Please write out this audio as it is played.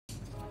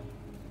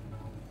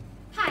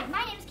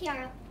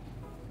Kiara.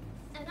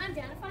 And I'm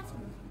Dana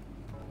Fatima.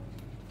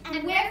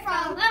 And we're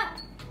from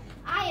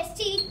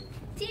IST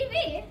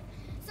TV.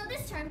 So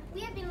this term,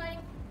 we have been learning...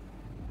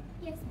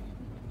 Yes, ma'am.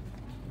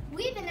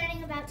 We've been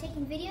learning about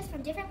taking videos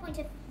from different points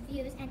of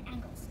views and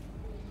angles.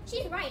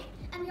 She's right.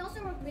 And we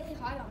also worked really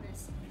hard on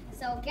this.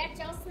 So get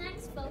your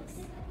snacks, folks.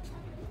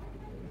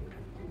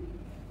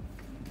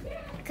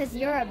 Because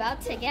you're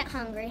about to get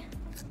hungry.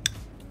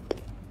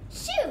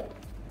 Shoot!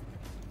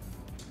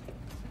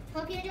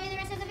 Hope you enjoy the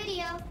rest of the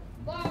video.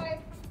 Bye.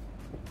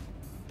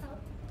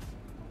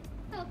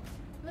 Oh.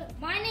 Look,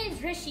 my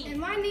name's Rishi. And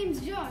my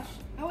name's Josh.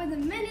 And we're the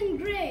men in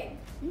gray.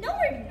 No,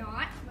 we're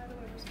not. By the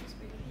way, we're supposed to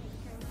be.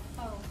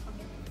 Oh,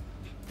 okay.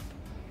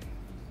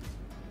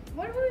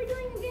 What were we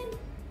doing again?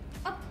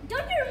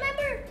 Don't you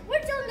remember?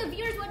 We're telling the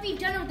viewers what we've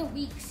done over the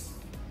weeks.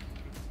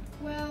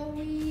 Well,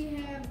 we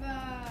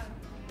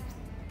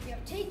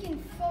have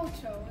taken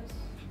photos.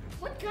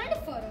 What kind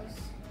of photos?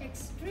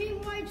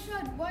 Extreme wide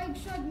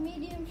shot,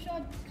 medium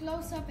shot,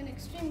 close-up, and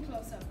extreme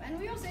close-up. And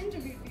we also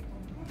interviewed people.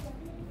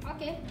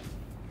 Okay.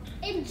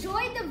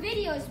 Enjoy the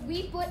videos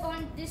we put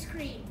on the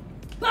screen.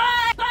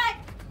 Bye! Bye!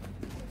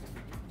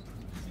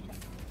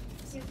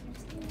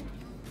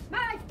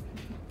 Bye!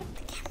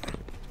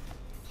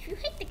 If you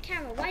hate the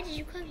camera, why did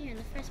you come here in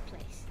the first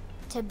place?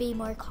 To be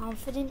more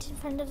confident in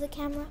front of the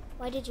camera?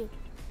 Why did you?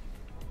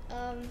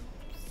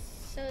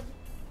 So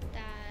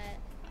that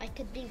I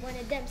could be one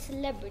of them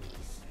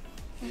celebrities.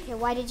 Okay,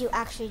 why did you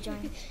actually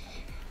join?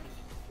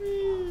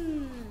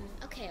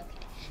 Okay.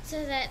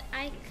 So that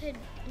I could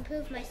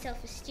improve my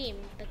self-esteem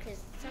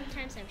because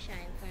sometimes I'm shy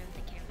in front of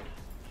the camera.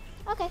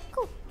 Okay,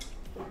 cool.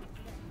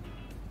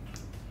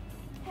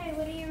 Hey,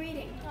 what are you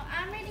reading? So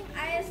I'm reading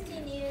IST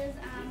News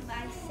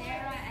by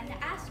Sarah and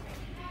Astrid.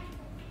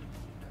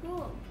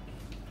 Cool.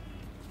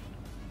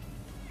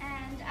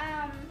 And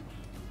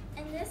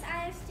in this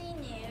IST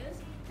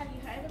News, have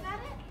you heard about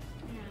it?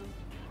 No.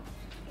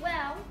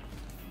 Well,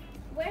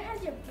 where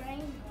has your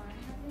brain gone?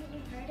 Haven't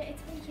you heard it?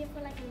 It's been here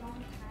for like a long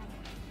time.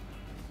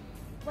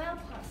 Well,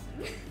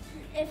 Possum,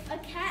 if a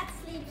cat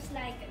sleeps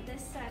like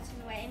this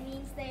certain way, it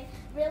means they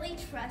really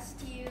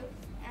trust you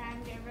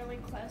and you're really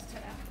close to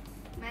them.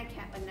 My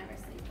cat would never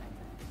sleep like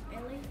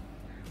that. Really?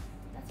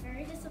 That's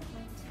very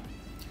disappointing.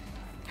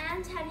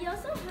 And have you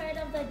also heard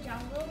of the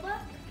Jungle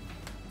Book?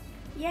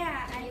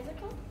 Yeah,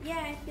 Musical?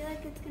 I feel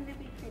like it's gonna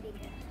be pretty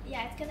good.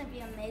 Yeah, it's gonna be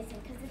amazing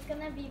because it's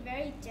gonna be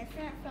very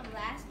different from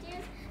last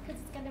year's because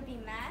it's gonna be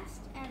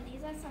masked, and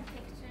these are some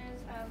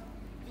pictures of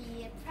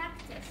the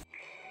practice.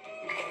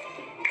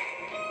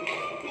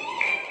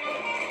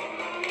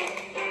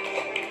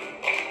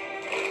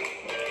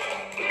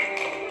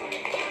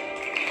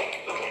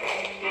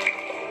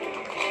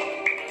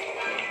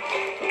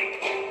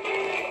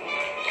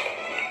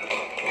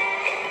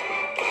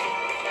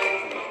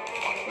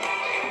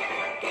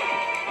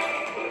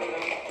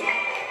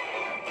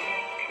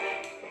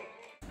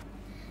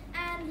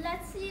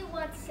 Let's see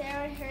what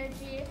Sarah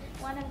Hergy,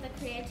 one of the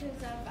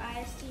creators of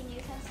IST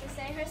News, has to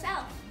say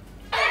herself.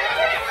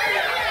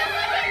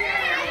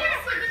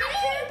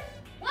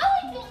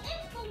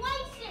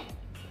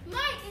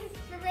 My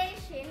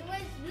inspiration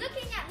was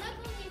looking at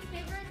local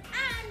newspapers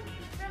and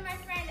from my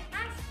friend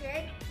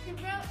Astrid, who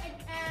wrote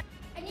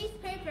a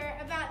newspaper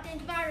about the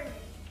environment.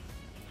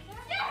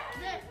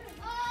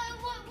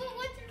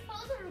 What's your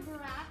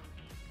photograph?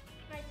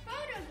 My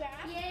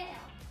photograph? Yeah.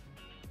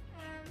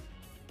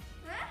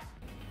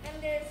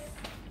 And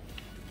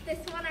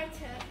this one I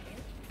took.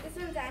 This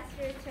one's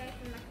Astrid took,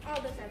 and like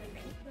all those other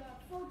things. The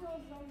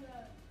photos from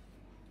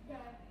the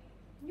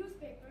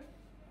newspaper.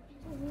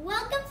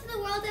 Welcome to the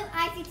world of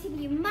IST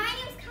TV. My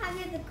name is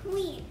Kavya the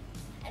Queen.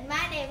 And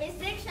my name is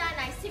Diksha.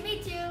 Nice to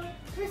meet you.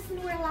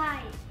 Person, we're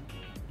live.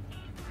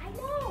 I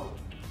know.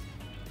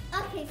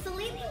 Okay, so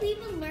lately we've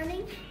been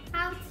learning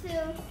how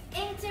to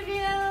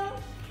interview.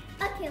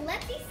 Okay,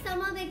 let's see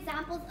some of the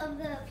examples of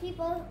the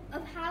people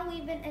of how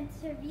we've been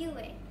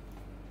interviewing.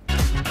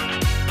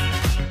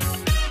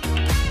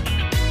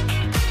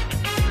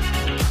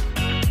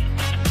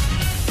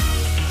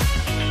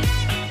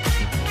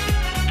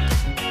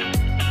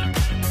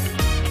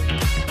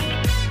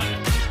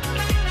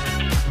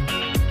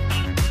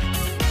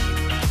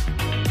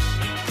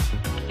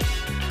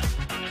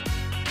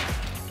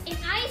 In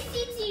IST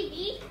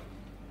TV,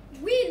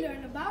 We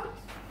learn about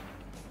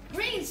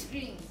green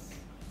screens.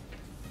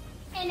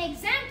 an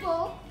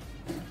example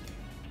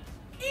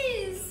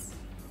Is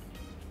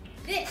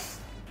this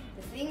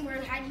the thing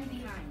we're hiding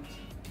behind?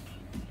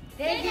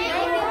 Video